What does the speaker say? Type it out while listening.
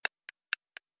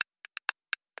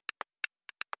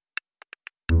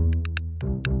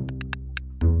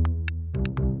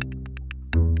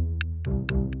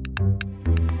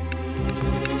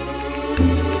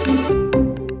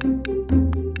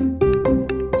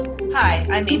Hi,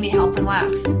 I'm Amy Halpern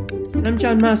Laugh. And I'm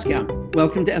John Moscow.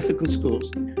 Welcome to Ethical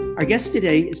Schools. Our guest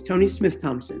today is Toni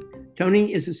Smith-Thompson.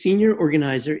 Toni is a senior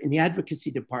organizer in the advocacy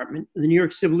department of the New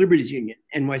York Civil Liberties Union,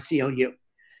 NYCLU.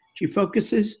 She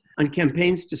focuses on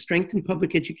campaigns to strengthen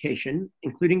public education,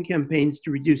 including campaigns to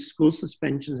reduce school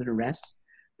suspensions and arrests,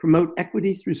 promote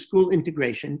equity through school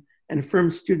integration, and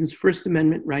affirm students' First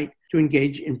Amendment right to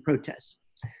engage in protest.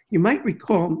 You might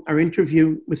recall our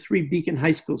interview with 3 Beacon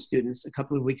High School students a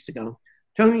couple of weeks ago.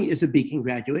 Toni is a Beacon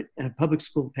graduate and a public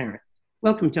school parent.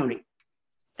 Welcome, Toni.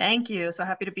 Thank you. So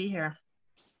happy to be here.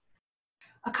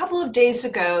 A couple of days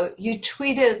ago, you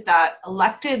tweeted that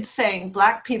elected saying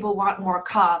Black people want more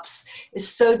cops is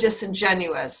so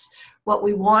disingenuous. What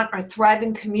we want are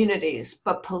thriving communities,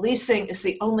 but policing is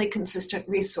the only consistent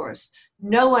resource.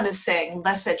 No one is saying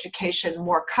less education,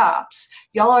 more cops.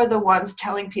 Y'all are the ones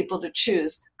telling people to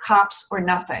choose cops or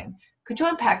nothing. Could you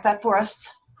unpack that for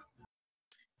us?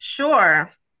 Sure.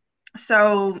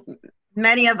 So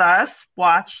many of us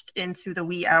watched into the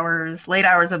late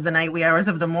hours of the night, wee hours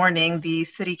of the morning, the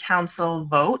city council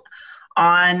vote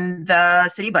on the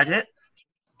city budget.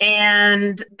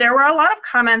 And there were a lot of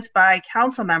comments by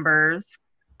council members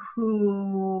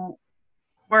who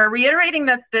were reiterating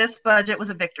that this budget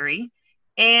was a victory.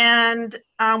 And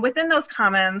within those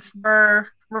comments were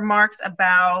remarks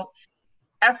about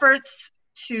efforts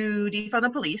to defund the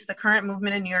police, the current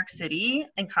movement in New York City,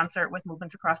 in concert with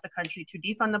movements across the country to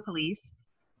defund the police,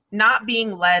 not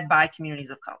being led by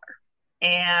communities of color,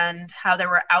 and how there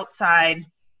were outside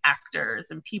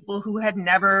actors and people who had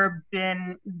never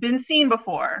been seen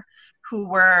before, who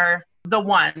were the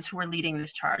ones who were leading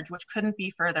this charge, which couldn't be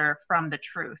further from the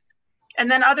truth. And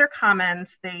then other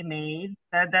comments they made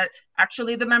said that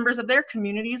actually the members of their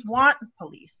communities want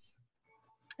police,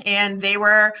 and they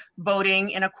were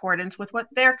voting in accordance with what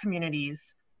their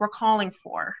communities were calling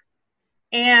for.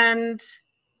 And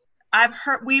I've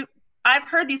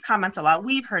heard these comments a lot.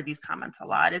 We've heard these comments a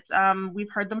lot.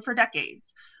 We've heard them for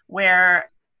decades, where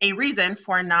a reason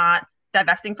for not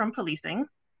divesting from policing,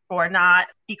 for not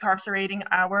decarcerating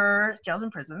our jails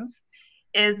and prisons,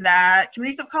 is that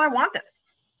communities of color want this.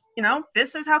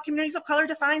 This is how communities of color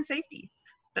define safety.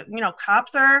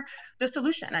 Cops are the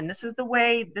solution, and this is the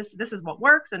way, this is what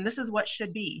works, and this is what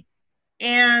should be.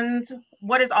 And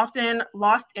what is often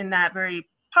lost in that very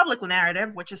public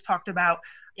narrative, which is talked about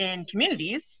in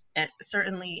communities, and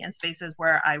certainly in spaces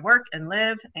where I work and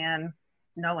live and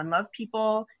know and love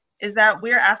people, is that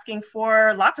we're asking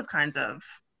for lots of kinds of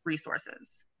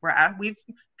resources. We've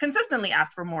consistently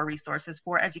asked for more resources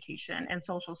for education and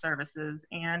social services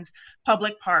and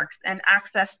public parks and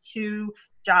access to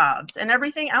jobs and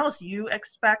everything else you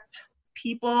expect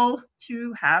people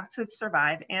to have to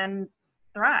survive and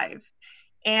thrive.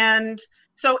 And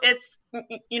so it's,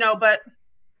 but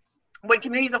when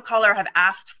communities of color have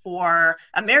asked for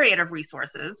a myriad of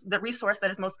resources, the resource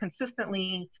that is most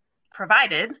consistently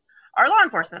provided are law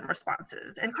enforcement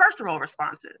responses and carceral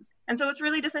responses. And so it's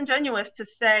really disingenuous to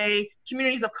say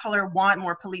communities of color want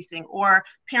more policing or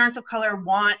parents of color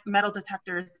want metal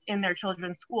detectors in their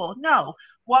children's school. No,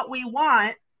 what we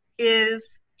want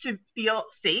is to feel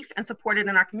safe and supported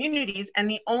in our communities. And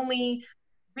the only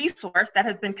resource that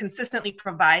has been consistently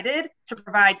provided to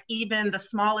provide even the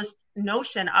smallest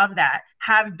notion of that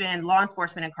have been law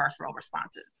enforcement and carceral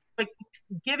responses. But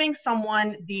giving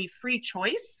someone the free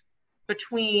choice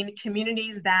between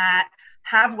communities that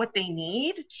have what they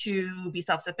need to be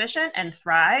self-sufficient and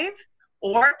thrive,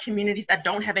 or communities that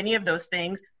don't have any of those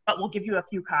things, but will give you a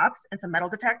few cops and some metal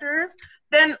detectors,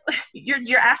 then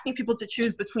you're asking people to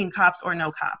choose between cops or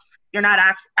no cops. You're not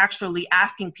actually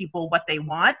asking people what they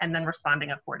want and then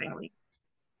responding accordingly.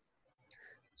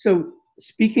 So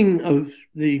speaking of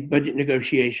the budget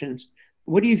negotiations,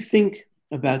 what do you think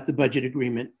about the budget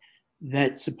agreement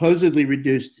that supposedly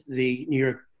reduced the New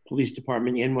York Police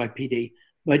Department, the NYPD,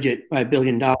 budget by $1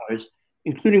 billion,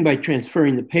 including by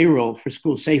transferring the payroll for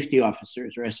school safety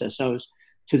officers, or SSOs,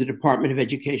 to the Department of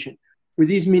Education? Were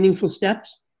these meaningful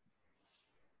steps?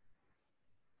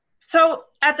 So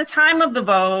at the time of the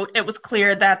vote, it was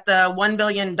clear that the $1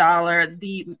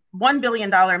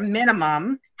 billion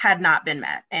minimum had not been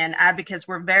met. And advocates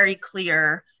were very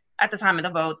clear at the time of the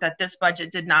vote that this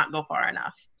budget did not go far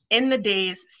enough. In the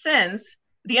days since,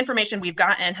 the information we've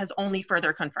gotten has only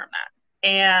further confirmed that.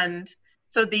 And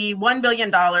so the $1 billion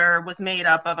was made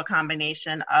up of a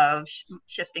combination of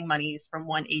shifting monies from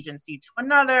one agency to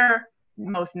another,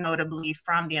 most notably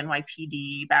from the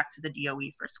NYPD back to the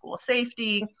DOE for school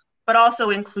safety, but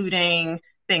also including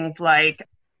things like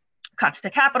cuts to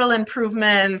capital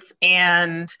improvements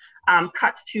and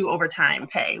cuts to overtime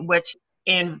pay, which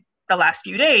in the last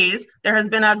few days, there has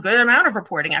been a good amount of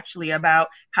reporting actually about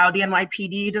how the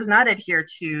NYPD does not adhere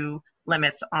to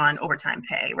limits on overtime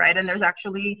pay, right? And there's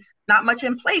actually not much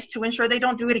in place to ensure they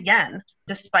don't do it again,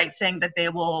 despite saying that they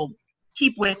will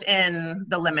keep within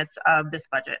the limits of this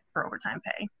budget for overtime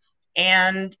pay.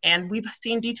 And we've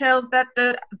seen details that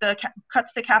the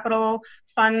cuts to capital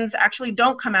funds actually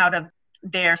don't come out of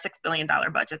their $6 billion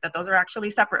budget, that those are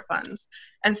actually separate funds.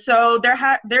 And so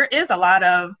there is a lot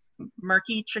of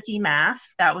murky, tricky math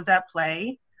that was at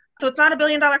play. So it's not $1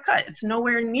 billion cut. It's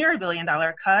nowhere near $1 billion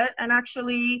cut. And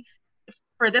actually,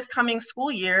 for this coming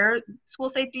school year, school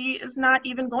safety is not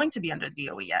even going to be under the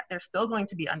DOE yet. They're still going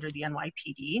to be under the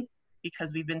NYPD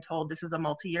because we've been told this is a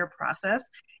multi-year process.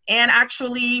 And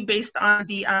actually, based on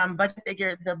the budget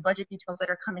figure, the budget details that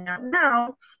are coming out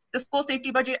now, the school safety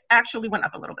budget actually went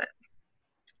up a little bit.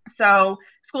 So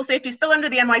school safety is still under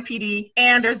the NYPD,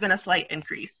 and there's been a slight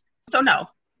increase. So no,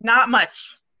 not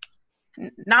much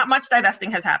divesting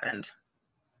has happened.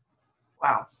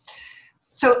 Wow.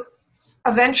 So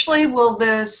eventually, will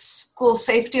the school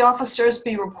safety officers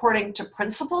be reporting to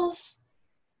principals?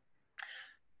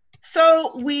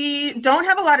 So we don't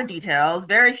have a lot of details,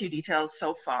 very few details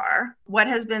so far. What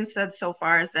has been said so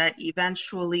far is that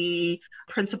eventually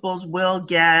principals will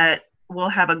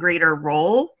have a greater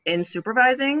role in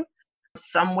supervising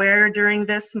somewhere during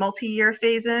this multi-year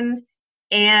phase-in,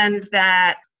 and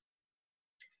that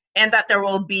there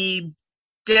will be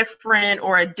different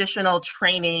or additional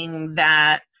training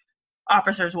that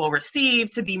officers will receive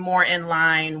to be more in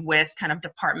line with kind of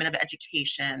Department of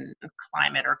Education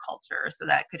climate or culture. So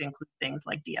that could include things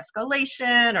like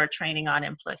de-escalation or training on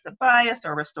implicit bias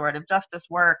or restorative justice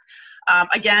work.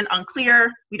 Again,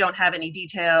 unclear. We don't have any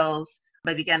details.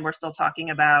 But again, we're still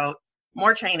talking about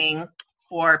more training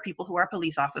for people who are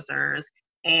police officers.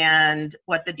 And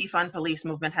what the defund police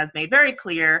movement has made very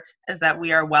clear is that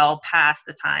we are well past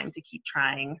the time to keep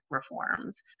trying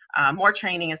reforms. More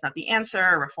training is not the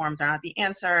answer. Reforms are not the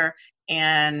answer.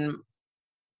 And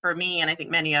for me, and I think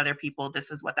many other people,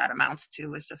 this is what that amounts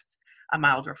to, is just a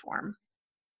mild reform.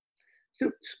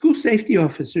 So school safety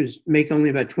officers make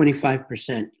only about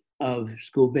 25% of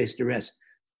school-based arrests.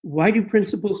 Why do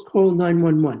principals call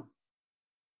 911?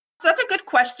 So that's a good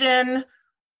question.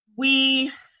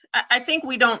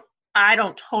 I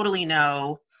don't totally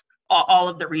know all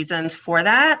of the reasons for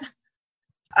that.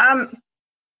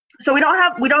 So I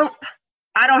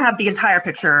don't have the entire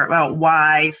picture about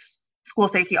why school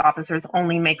safety officers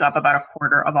only make up about a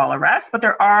quarter of all arrests, but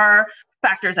there are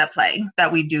factors at play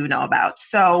that we do know about.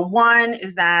 So one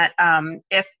is that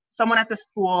if someone at the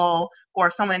school or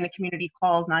someone in the community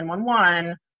calls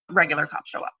 911, regular cops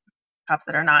show up. Cops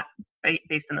that are not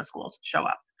based in the schools show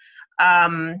up.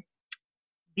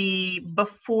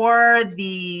 Before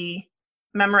the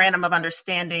memorandum of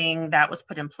understanding that was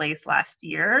put in place last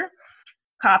year,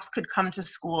 cops could come to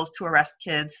schools to arrest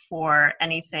kids for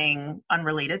anything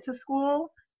unrelated to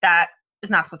school. That is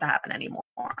not supposed to happen anymore.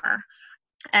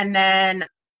 And then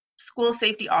school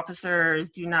safety officers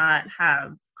do not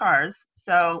have cars.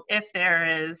 So if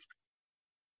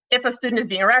a student is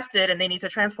being arrested and they need to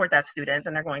transport that student,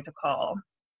 then they're going to call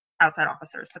outside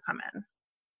officers to come in.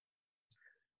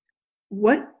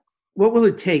 What will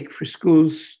it take for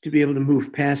schools to be able to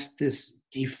move past this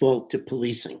default to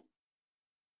policing?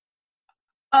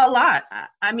 A lot.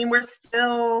 I mean,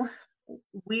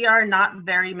 we are not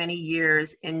very many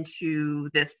years into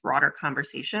this broader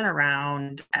conversation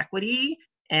around equity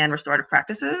and restorative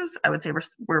practices. I would say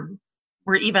we're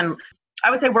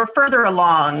further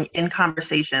along in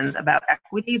conversations about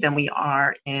equity than we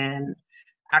are in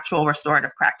actual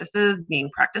restorative practices being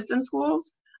practiced in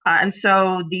schools. And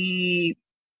so the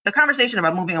conversation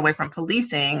about moving away from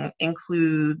policing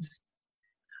includes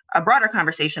a broader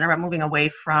conversation about moving away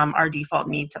from our default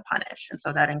need to punish. And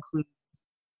so that includes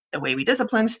the way we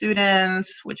discipline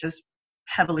students, which is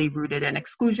heavily rooted in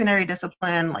exclusionary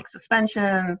discipline like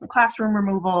suspensions and classroom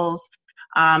removals.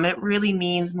 It really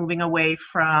means moving away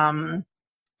from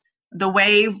the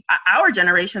way our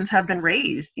generations have been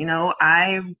raised. You know,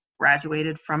 I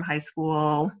graduated from high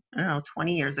school,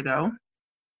 20 years ago.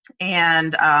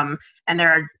 And there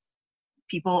are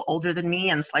people older than me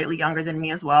and slightly younger than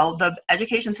me as well. The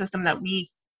education system that we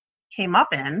came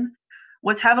up in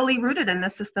was heavily rooted in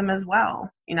this system as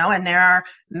well, and there are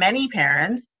many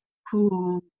parents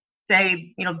who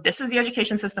say, this is the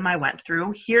education system I went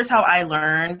through. Here's how I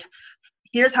learned.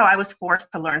 Here's how I was forced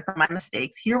to learn from my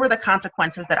mistakes. Here were the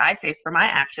consequences that I faced for my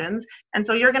actions. And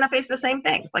so you're going to face the same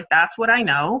things. Like, that's what I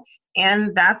know.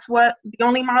 And that's the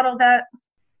only model that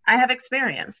I have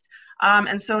experienced.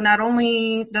 And so not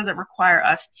only does it require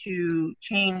us to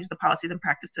change the policies and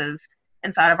practices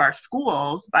inside of our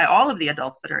schools by all of the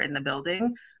adults that are in the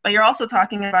building, but you're also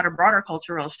talking about a broader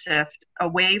cultural shift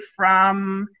away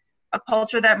from a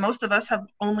culture that most of us have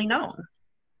only known.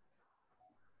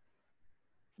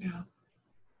 Yeah.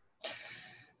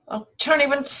 Well, Tony,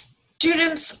 when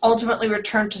students ultimately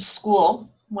return to school,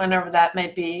 whenever that may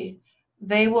be,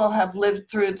 they will have lived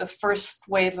through the first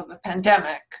wave of a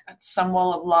pandemic. Some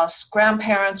will have lost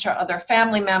grandparents or other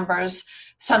family members.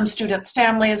 Some students'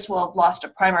 families will have lost a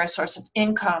primary source of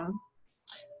income.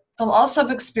 They'll also have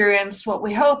experienced what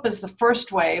we hope is the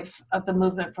first wave of the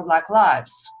movement for Black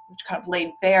lives, which kind of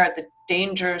laid bare the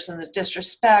dangers and the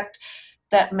disrespect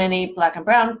that many Black and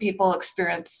brown people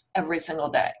experience every single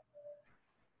day.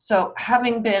 So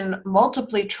having been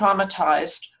multiply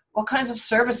traumatized, what kinds of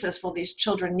services will these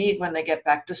children need when they get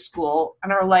back to school,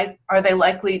 and are they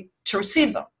likely to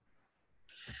receive them?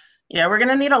 Yeah, we're going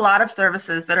to need a lot of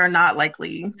services that are not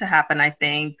likely to happen, I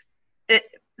think,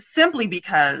 simply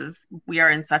because we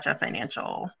are in such a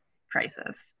financial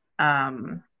crisis.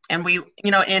 And we,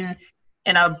 in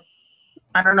a,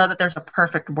 I don't know that there's a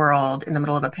perfect world in the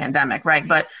middle of a pandemic, right?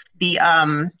 But the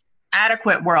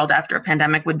adequate world after a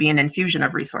pandemic would be an infusion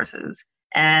of resources.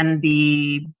 And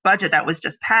the budget that was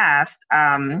just passed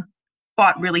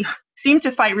seemed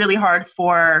to fight really hard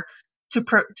for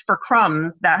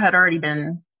crumbs that had already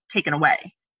been taken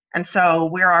away. And so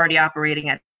we're already operating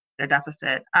at a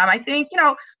deficit. I think,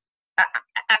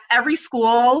 every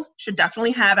school should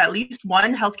definitely have at least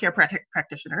one healthcare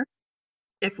practitioner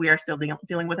if we are still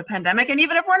dealing with a pandemic. And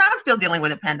even if we're not still dealing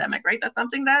with a pandemic, right? That's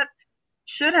something that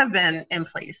should have been in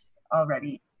place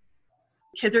already.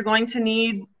 Kids are going to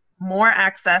need more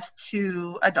access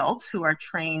to adults who are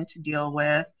trained to deal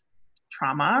with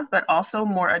trauma, but also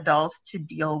more adults to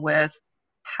deal with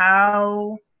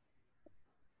how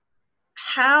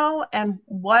and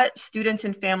what students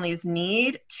and families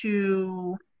need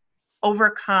to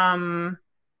overcome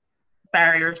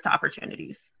barriers to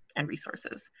opportunities and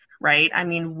resources, right? I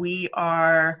mean, we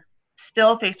are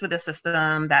still faced with a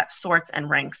system that sorts and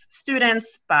ranks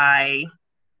students by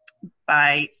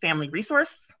family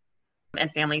resource and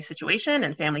family situation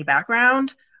and family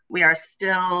background. We are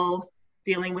still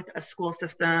dealing with a school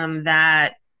system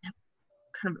that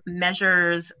kind of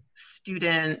measures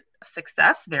student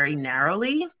success very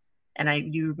narrowly.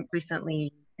 And you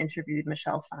recently interviewed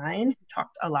Michelle Fine, who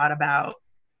talked a lot about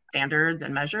standards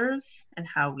and measures and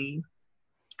how we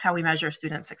measure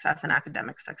student success and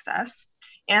academic success.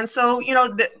 And so,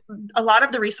 a lot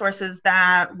of the resources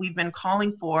that we've been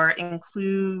calling for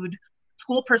include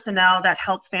school personnel that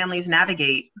help families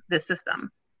navigate this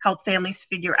system, help families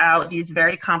figure out these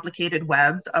very complicated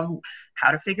webs of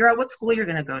how to figure out what school you're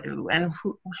going to go to, and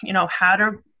how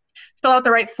to fill out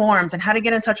the right forms, and how to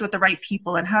get in touch with the right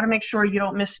people, and how to make sure you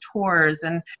don't miss tours,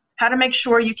 and how to make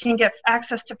sure you can get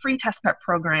access to free test prep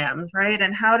programs, right?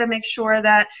 And how to make sure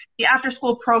that the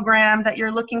after-school program that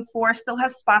you're looking for still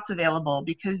has spots available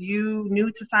because you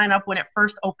knew to sign up when it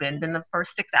first opened in the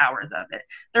first 6 hours of it.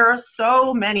 There are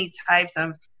so many types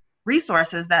of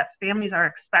resources that families are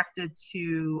expected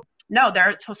to know. There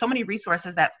are so many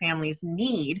resources that families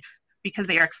need because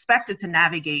they are expected to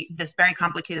navigate this very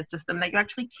complicated system that you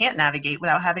actually can't navigate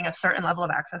without having a certain level of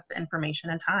access to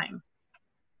information and time.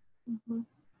 Mm-hmm.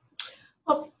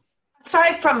 Well,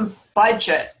 aside from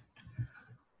budget,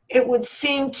 it would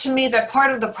seem to me that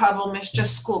part of the problem is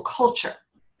just school culture.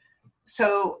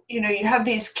 So, you have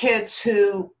these kids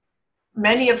who,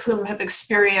 many of whom have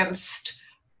experienced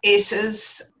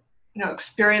ACEs,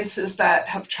 experiences that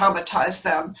have traumatized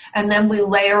them. And then we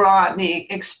layer on the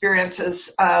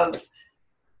experiences of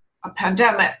a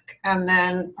pandemic and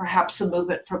then perhaps the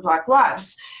movement for Black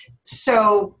lives.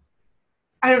 So,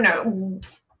 I don't know.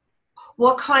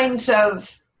 What kinds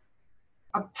of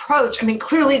approach? I mean,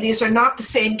 clearly these are not the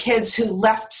same kids who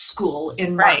left school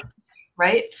in March,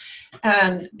 right?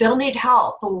 And they'll need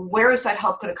help, but where is that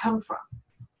help going to come from?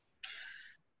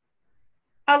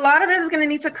 A lot of it is going to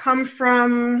need to come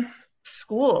from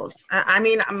schools. I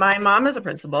mean, my mom is a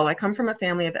principal. I come from a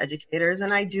family of educators,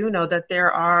 and I do know that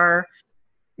there are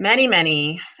many,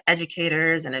 many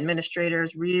educators and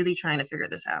administrators really trying to figure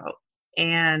this out.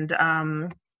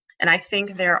 And I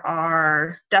think there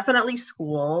are definitely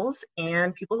schools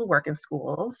and people who work in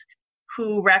schools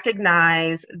who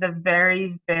recognize the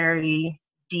very, very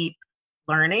deep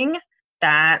learning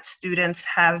that students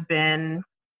have been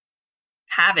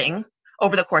having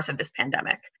over the course of this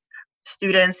pandemic.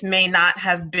 Students may not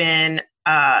have been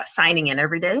signing in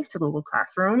every day to Google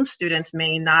Classroom. Students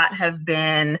may not have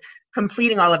been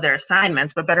completing all of their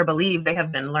assignments, but better believe they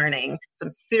have been learning some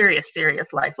serious,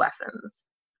 serious life lessons.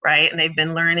 Right? And they've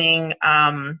been learning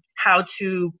how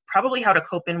to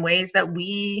cope in ways that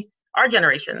we our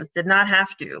generations did not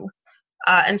have to.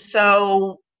 And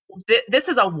so this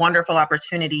is a wonderful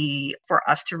opportunity for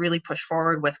us to really push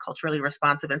forward with culturally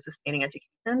responsive and sustaining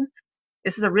education.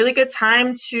 This is a really good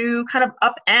time to kind of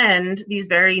upend these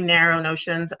very narrow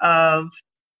notions of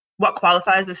what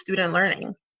qualifies as student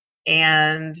learning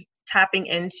and tapping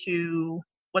into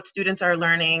what students are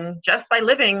learning just by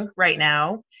living right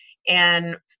now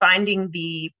and finding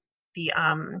the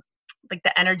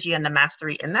energy and the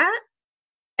mastery in that,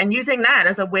 and using that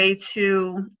as a way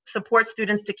to support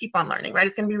students to keep on learning, right?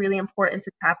 It's going to be really important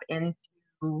to tap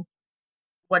into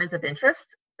what is of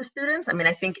interest to students. I mean,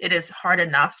 I think it is hard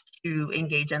enough to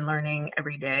engage in learning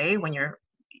every day when you're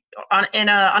on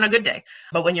a good day,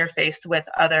 but when you're faced with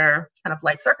other kind of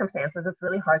life circumstances, it's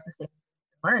really hard to stay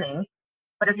learning.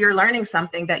 But if you're learning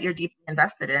something that you're deeply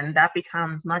invested in, that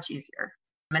becomes much easier.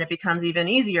 And it becomes even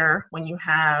easier when you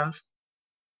have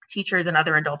teachers and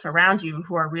other adults around you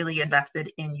who are really invested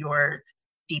in your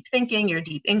deep thinking, your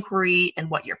deep inquiry, and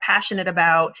what you're passionate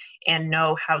about, and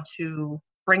know how to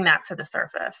bring that to the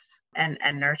surface and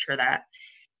nurture that.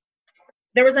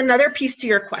 There was another piece to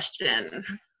your question.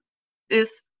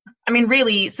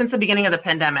 Really, since the beginning of the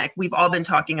pandemic, we've all been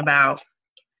talking about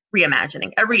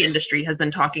reimagining. Every industry has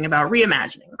been talking about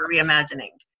reimagining. We're reimagining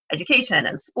education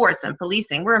and sports and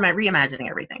policing. We're reimagining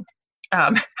everything.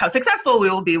 How successful we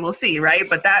will be, we'll see, right?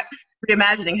 But that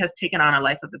reimagining has taken on a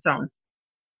life of its own.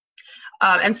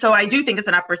 And so I do think it's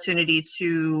an opportunity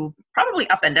to probably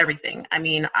upend everything. I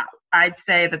mean, I'd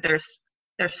say that there's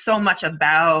so much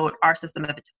about our system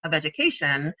of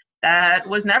education that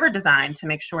was never designed to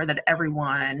make sure that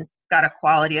everyone got a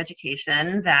quality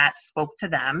education that spoke to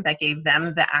them, that gave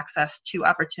them the access to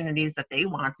opportunities that they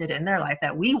wanted in their life,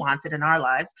 that we wanted in our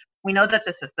lives. We know that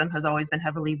the system has always been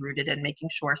heavily rooted in making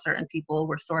sure certain people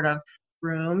were sort of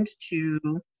groomed to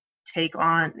take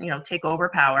over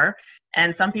power,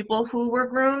 and some people who were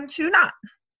groomed to not,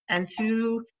 and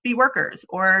to be workers,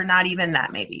 or not even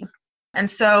that maybe.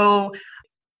 And so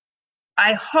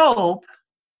I hope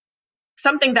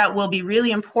something that will be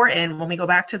really important when we go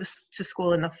back to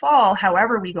school in the fall,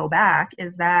 however we go back,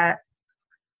 is that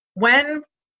when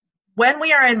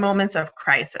we are in moments of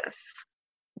crisis,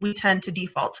 we tend to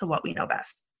default to what we know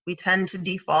best. We tend to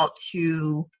default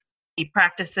to the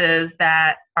practices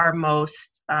that are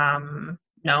most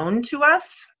known to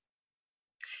us.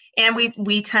 And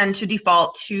we tend to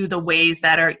default to the ways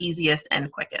that are easiest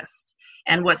and quickest.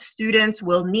 And what students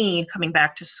will need coming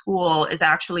back to school is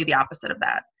actually the opposite of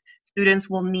that. Students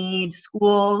will need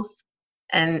schools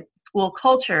and school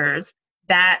cultures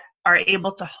that are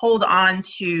able to hold on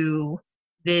to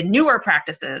the newer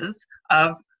practices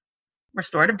of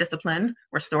restorative discipline,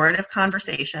 restorative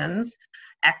conversations,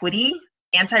 equity,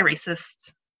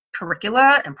 anti-racist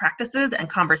curricula and practices and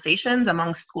conversations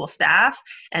among school staff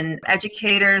and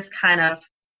educators, kind of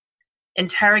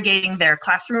interrogating their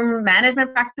classroom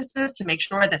management practices to make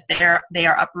sure that they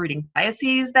are uprooting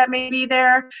biases that may be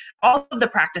there, all of the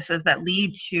practices that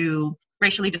lead to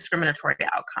racially discriminatory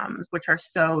outcomes, which are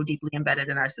so deeply embedded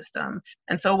in our system.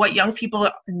 And so what young people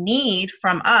need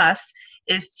from us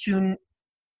is to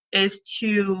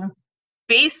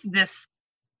face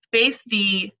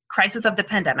the crisis of the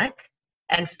pandemic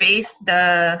and face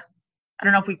I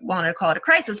don't know if we want to call it a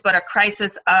crisis, but a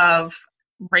crisis of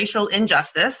racial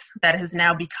injustice that has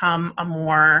now become a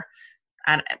more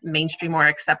mainstream or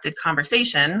accepted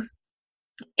conversation,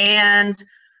 and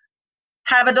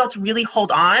have adults really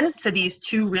hold on to these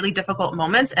two really difficult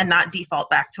moments and not default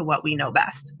back to what we know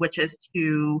best, which is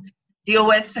to deal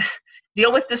with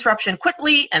disruption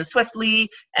quickly and swiftly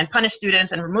and punish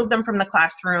students and remove them from the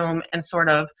classroom and sort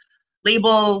of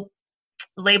label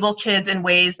kids in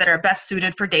ways that are best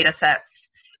suited for data sets,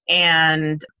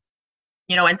 and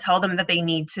tell them that they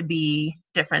need to be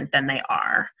different than they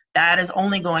are. That is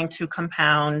only going to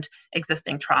compound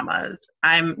existing traumas.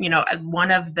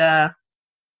 One of the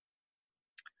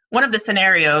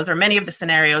scenarios, or many of the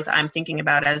scenarios I'm thinking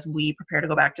about as we prepare to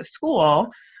go back to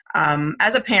school,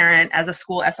 as a parent, as a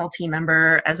school SLT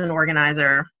member, as an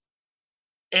organizer,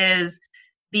 is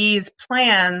these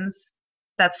plans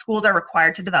that schools are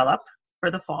required to develop for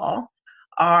the fall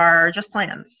are just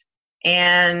plans.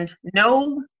 And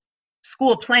no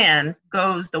school plan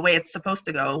goes the way it's supposed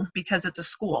to go because it's a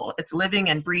school. It's living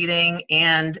and breathing,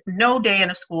 and no day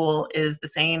in a school is the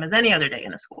same as any other day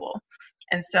in a school.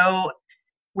 And so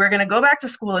we're going to go back to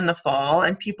school in the fall,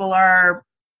 and people are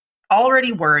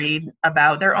already worried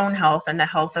about their own health and the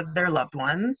health of their loved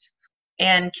ones.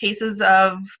 And cases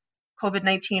of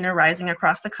COVID-19 are rising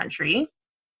across the country.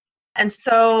 And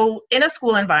so in a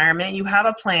school environment, you have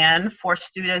a plan for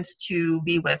students to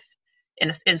be with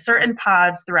in certain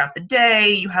pods throughout the day.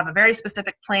 You have a very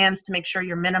specific plans to make sure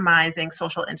you're minimizing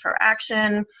social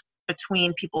interaction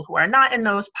between people who are not in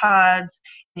those pods.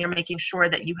 And you're making sure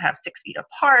that you have 6 feet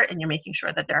apart, and you're making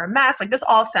sure that there are masks. Like, this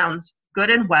all sounds good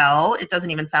and well. It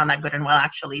doesn't even sound that good and well,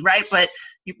 actually, right? But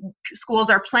schools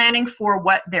are planning for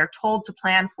what they're told to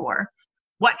plan for.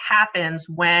 What happens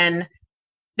when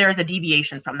there's a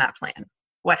deviation from that plan?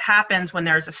 What happens when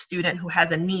there's a student who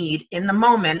has a need in the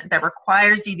moment that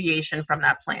requires deviation from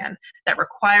that plan, that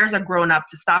requires a grown-up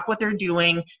to stop what they're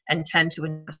doing and tend to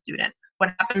a student?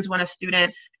 What happens when a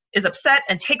student is upset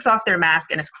and takes off their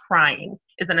mask and is crying?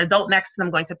 Is an adult next to them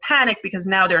going to panic because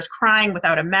now there's crying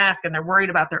without a mask and they're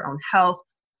worried about their own health?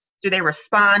 Do they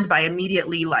respond by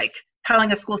immediately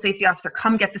telling a school safety officer,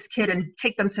 come get this kid and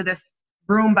take them to this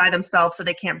room by themselves so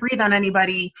they can't breathe on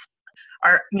anybody?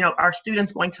 Are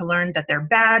students going to learn that they're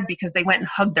bad because they went and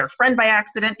hugged their friend by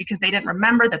accident because they didn't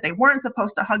remember that they weren't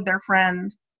supposed to hug their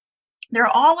friend? There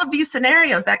are all of these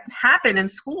scenarios that happen in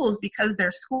schools because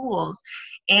they're schools.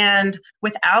 And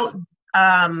without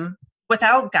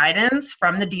guidance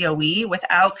from the DOE,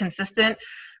 without consistent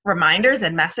reminders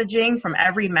and messaging from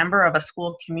every member of a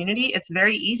school community, it's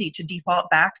very easy to default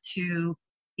back to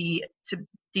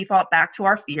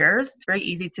our fears. It's very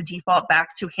easy to default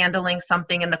back to handling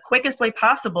something in the quickest way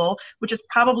possible, which is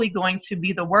probably going to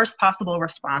be the worst possible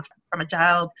response from a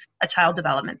child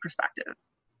development perspective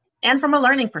and from a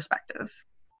learning perspective.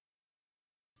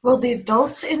 Will the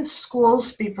adults in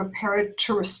schools be prepared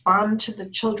to respond to the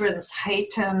children's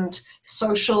heightened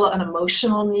social and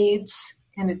emotional needs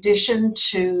in addition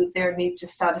to their need to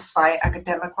satisfy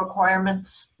academic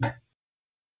requirements?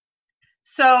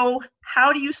 So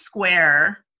how do you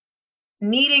square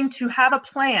needing to have a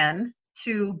plan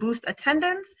to boost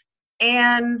attendance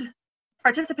and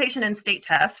participation in state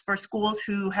tests for schools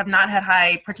who have not had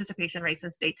high participation rates in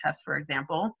state tests, for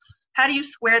example? How do you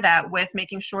square that with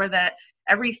making sure that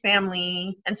every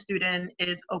family and student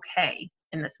is okay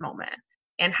in this moment?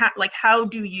 And how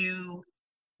do you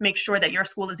make sure that your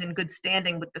school is in good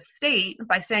standing with the state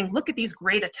by saying, look at these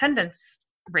great attendance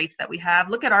rates that we have,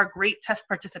 look at our great test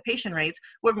participation rates,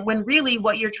 when really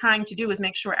what you're trying to do is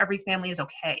make sure every family is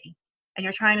okay. And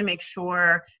you're trying to make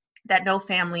sure that no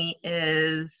family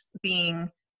is being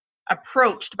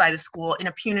approached by the school in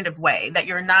a punitive way, that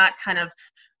you're not kind of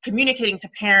communicating to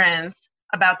parents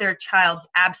about their child's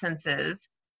absences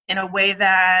in a way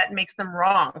that makes them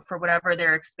wrong for whatever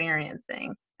they're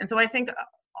experiencing. And so I think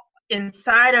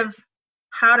inside of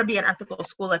how to be an ethical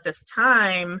school at this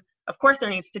time, of course, there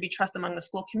needs to be trust among the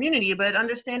school community, but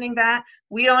understanding that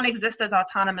we don't exist as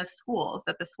autonomous schools,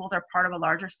 that the schools are part of a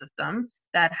larger system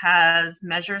that has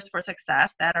measures for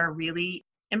success that are really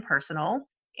impersonal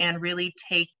and really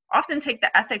often take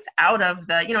the ethics out of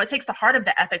it takes the heart of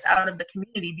the ethics out of the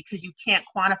community, because you can't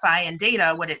quantify in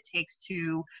data what it takes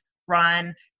to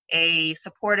run a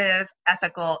supportive,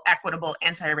 ethical, equitable,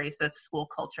 anti-racist school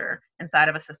culture inside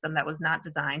of a system that was not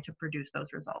designed to produce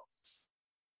those results.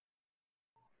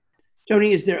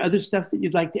 Tony, is there other stuff that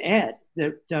you'd like to add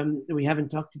that we haven't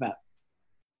talked about?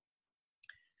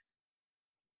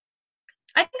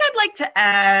 I think I'd like to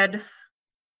add,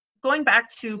 going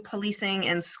back to policing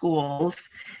in schools,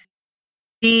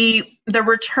 the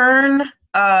return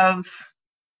of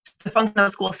the function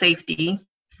of school safety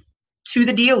to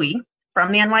the DOE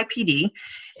from the NYPD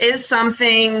is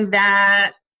something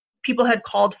that people had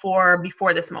called for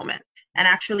before this moment. And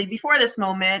actually, before this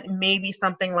moment, maybe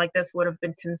something like this would have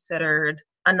been considered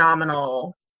a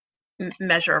nominal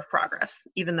measure of progress,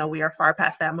 even though we are far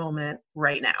past that moment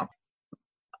right now.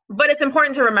 But it's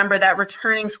important to remember that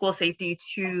returning school safety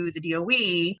to the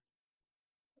DOE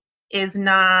is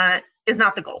not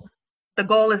the goal. The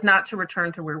goal is not to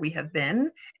return to where we have been.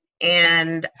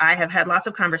 And I have had lots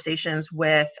of conversations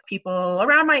with people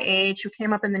around my age who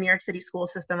came up in the New York City school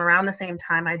system around the same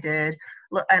time I did,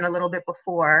 and a little bit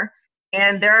before.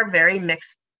 And there are very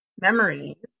mixed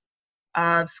memories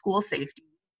of school safety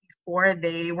before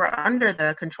they were under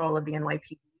the control of the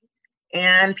NYPD.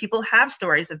 And people have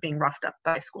stories of being roughed up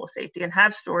by school safety and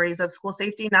have stories of school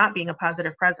safety not being a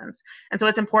positive presence. And so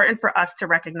it's important for us to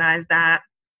recognize that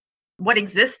what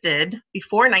existed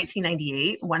before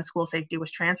 1998, when school safety was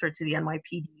transferred to the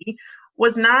NYPD,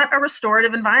 was not a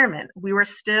restorative environment. We were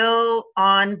still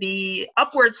on the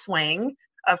upward swing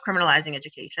of criminalizing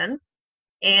education,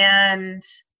 and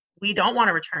we don't want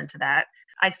to return to that.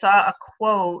 I saw a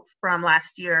quote from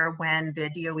last year when the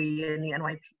DOE and the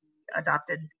NYPD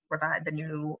provide the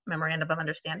new Memorandum of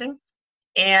Understanding.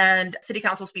 And City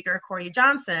Council Speaker Corey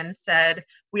Johnson said,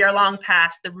 "We are long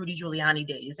past the Rudy Giuliani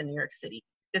days in New York City.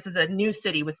 This is a new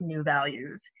city with new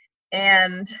values."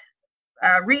 And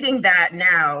reading that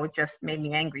now just made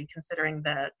me angry considering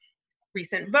the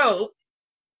recent vote.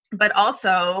 But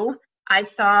also, I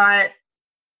thought,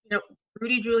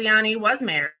 Rudy Giuliani was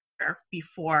mayor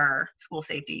before school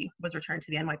safety was returned to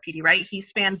the NYPD, right? He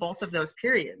spanned both of those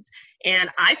periods. And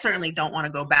I certainly don't want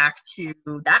to go back to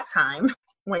that time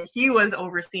when he was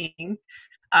overseeing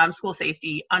school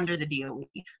safety under the DOE.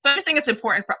 So I just think it's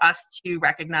important for us to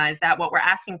recognize that what we're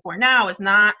asking for now is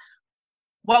not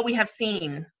what we have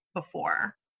seen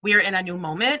before. We are in a new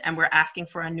moment and we're asking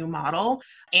for a new model.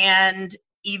 And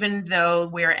even though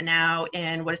we're now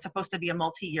in what is supposed to be a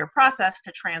multi-year process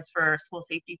to transfer school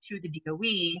safety to the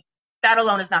DOE, that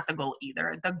alone is not the goal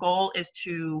either. The goal is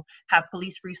to have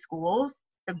police-free schools.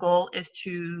 The goal is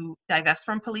to divest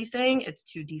from policing. It's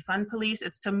to defund police.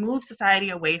 It's to move society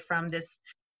away from this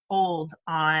hold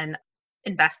on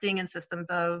investing in systems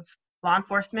of law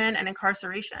enforcement and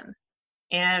incarceration.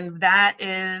 And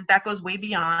that goes way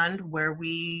beyond where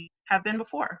we have been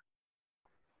before.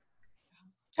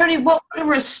 Tony, what would a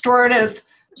restorative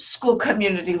school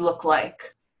community look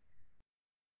like?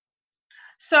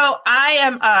 So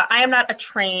I am not a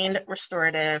trained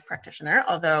restorative practitioner,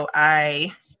 although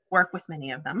I work with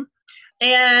many of them.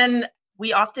 And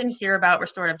we often hear about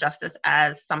restorative justice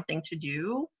as something to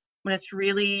do when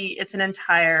it's an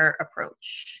entire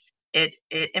approach. It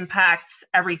impacts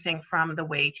everything from the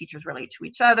way teachers relate to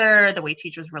each other, the way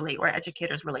teachers relate or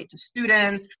educators relate to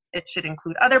students. It should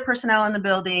include other personnel in the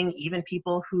building, even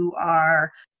people who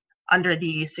are under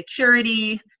the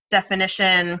security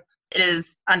definition. It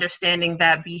is understanding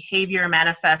that behavior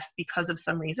manifests because of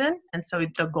some reason. And so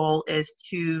the goal is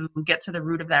to get to the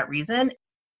root of that reason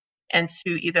and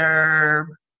to either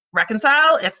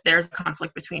reconcile if there's a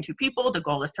conflict between two people. The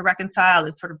goal is to reconcile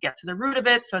and sort of get to the root of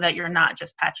it so that you're not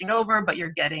just patching over, but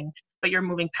you're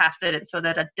moving past it, and so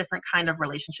that a different kind of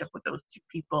relationship with those two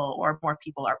people or more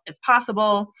people is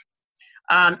possible.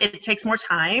 It takes more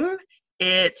time.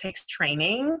 It takes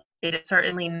training. It is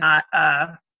certainly not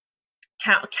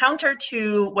counter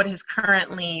to what is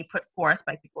currently put forth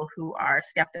by people who are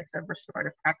skeptics of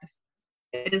restorative practices.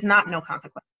 It is not no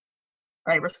consequence,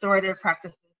 right? Restorative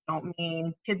practices don't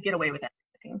mean kids get away with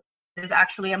everything. It is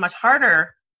actually a much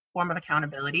harder form of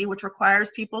accountability, which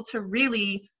requires people to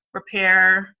really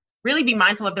be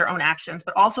mindful of their own actions,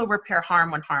 but also repair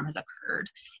harm when harm has occurred.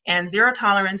 And zero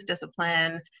tolerance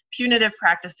discipline, punitive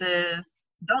practices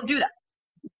don't do that.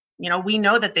 We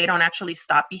know that they don't actually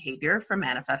stop behavior from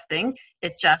manifesting.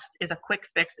 It just is a quick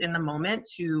fix in the moment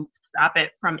to stop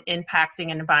it from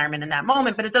impacting an environment in that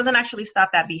moment, but it doesn't actually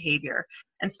stop that behavior.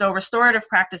 And so restorative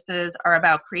practices are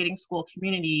about creating school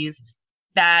communities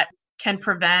that can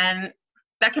prevent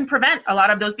a lot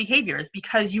of those behaviors,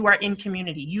 because you are in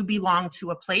community. You belong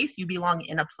to a place, you belong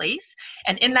in a place,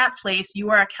 and in that place, you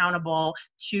are accountable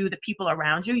to the people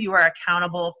around you. You are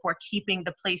accountable for keeping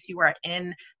the place you are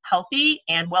in healthy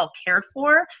and well cared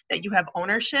for, that you have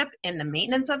ownership in the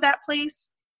maintenance of that place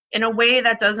in a way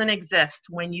that doesn't exist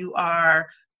when you are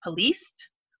policed,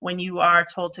 when you are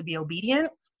told to be obedient,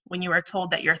 when you are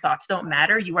told that your thoughts don't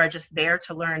matter. You are just there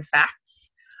to learn facts.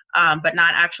 But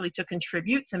not actually to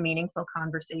contribute to meaningful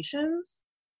conversations.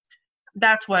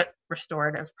 That's what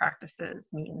restorative practices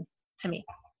means to me.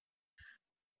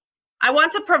 I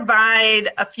want to provide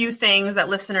a few things that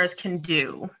listeners can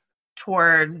do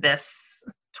toward this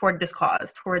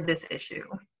cause, toward this issue.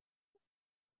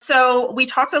 So we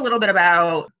talked a little bit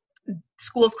about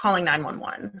schools calling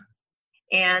 911.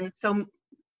 And so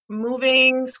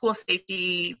moving school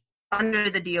safety under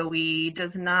the DOE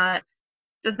does not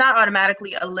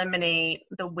automatically eliminate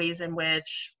the ways in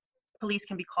which police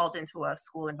can be called into a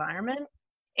school environment.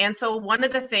 And so one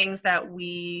of the things that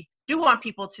we do want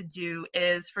people to do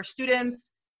is, for students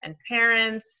and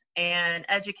parents and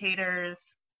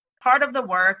educators, part of the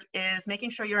work is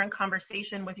making sure you're in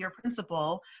conversation with your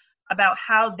principal about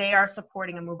how they are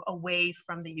supporting a move away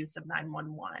from the use of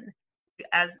 911.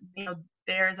 As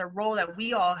there's a role that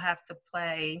we all have to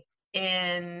play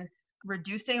in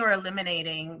reducing or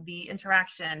eliminating the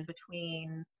interaction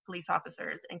between police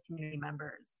officers and community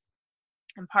members.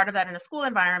 And part of that in a school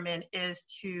environment is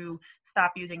to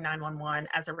stop using 911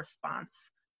 as a response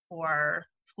for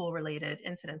school-related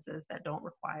incidences that don't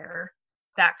require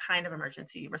that kind of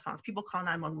emergency response. People call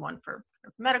 911 for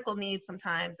medical needs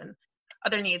sometimes and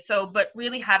other needs. But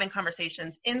really having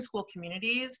conversations in school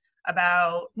communities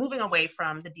about moving away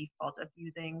from the default of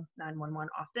using 911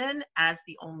 often as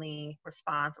the only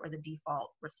response or the default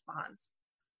response.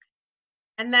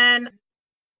 And then,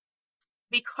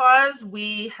 because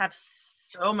we have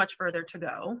so much further to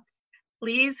go,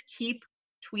 please keep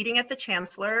tweeting at the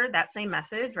chancellor that same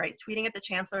message, right? Tweeting at the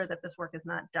chancellor that this work is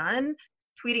not done,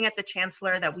 tweeting at the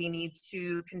chancellor that we need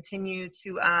to continue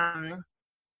to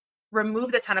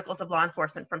remove the tentacles of law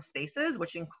enforcement from spaces,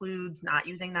 which includes not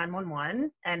using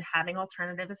 911 and having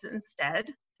alternatives instead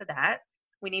to that.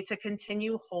 We need to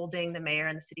continue holding the mayor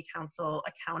and the city council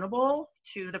accountable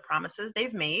to the promises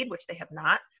they've made, which they have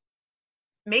not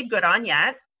made good on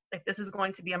yet. If this is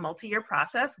going to be a multi-year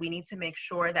process, we need to make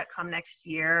sure that come next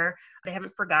year, they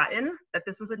haven't forgotten that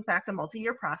this was in fact a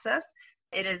multi-year process.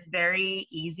 It is very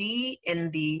easy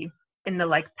in the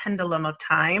like pendulum of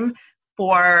time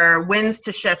for winds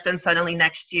to shift, and suddenly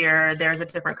next year there's a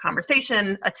different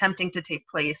conversation attempting to take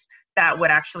place that would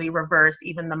actually reverse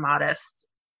even the modest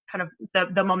kind of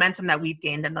the momentum that we've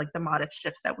gained and like the modest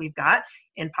shifts that we've got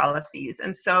in policies.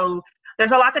 And so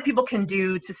there's a lot that people can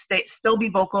do to still be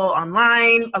vocal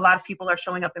online. A lot of people are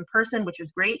showing up in person, which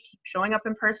is great. Keep showing up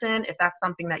in person if that's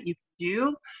something that you can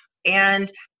do. And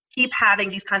keep having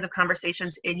these kinds of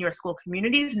conversations in your school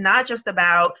communities, not just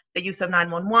about the use of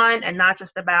 911 and not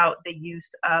just about the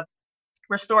use of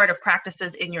restorative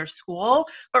practices in your school,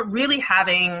 but really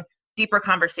having deeper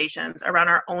conversations around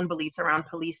our own beliefs around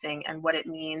policing and what it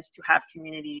means to have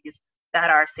communities that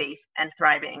are safe and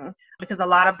thriving. Because a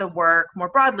lot of the work more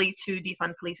broadly to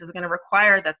defund police is going to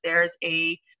require that there's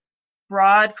a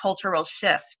broad cultural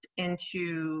shift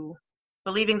into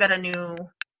believing that a new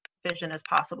vision is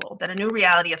possible, that a new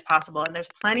reality is possible. And there's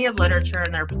plenty of literature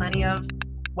and there are plenty of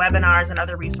webinars and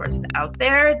other resources out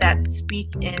there that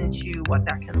speak into what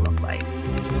that can look like.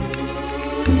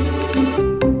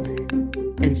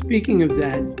 And speaking of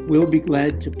that, we'll be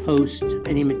glad to post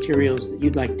any materials that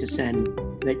you'd like to send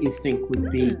that you think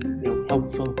would be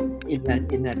helpful in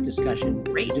that discussion.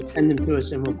 Great. Just send them to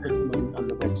us and we'll put them on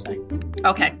the website.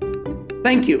 Okay.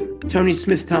 Thank you, Toni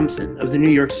Smith Thompson of the New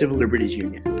York Civil Liberties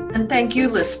Union. And thank you,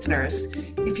 listeners.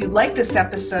 If you like this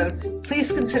episode,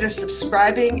 please consider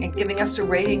subscribing and giving us a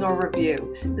rating or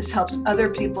review. This helps other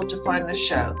people to find the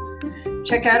show.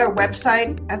 Check out our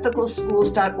website,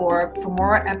 ethicalschools.org, for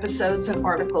more episodes and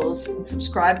articles, and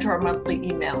subscribe to our monthly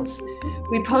emails.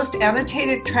 We post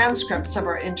annotated transcripts of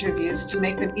our interviews to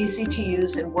make them easy to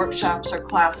use in workshops or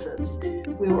classes.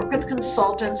 We work with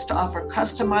consultants to offer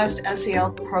customized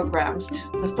SEL programs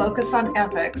with a focus on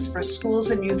ethics for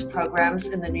schools and youth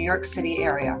programs in the New York City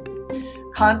area.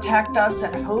 Contact us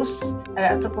at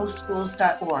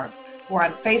hosts@ethicalschools.org. We're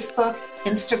on Facebook,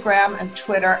 Instagram, and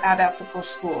Twitter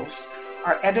 @ethicalschools.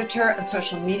 Our editor and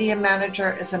social media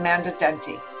manager is Amanda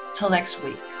Denti. Till next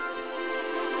week.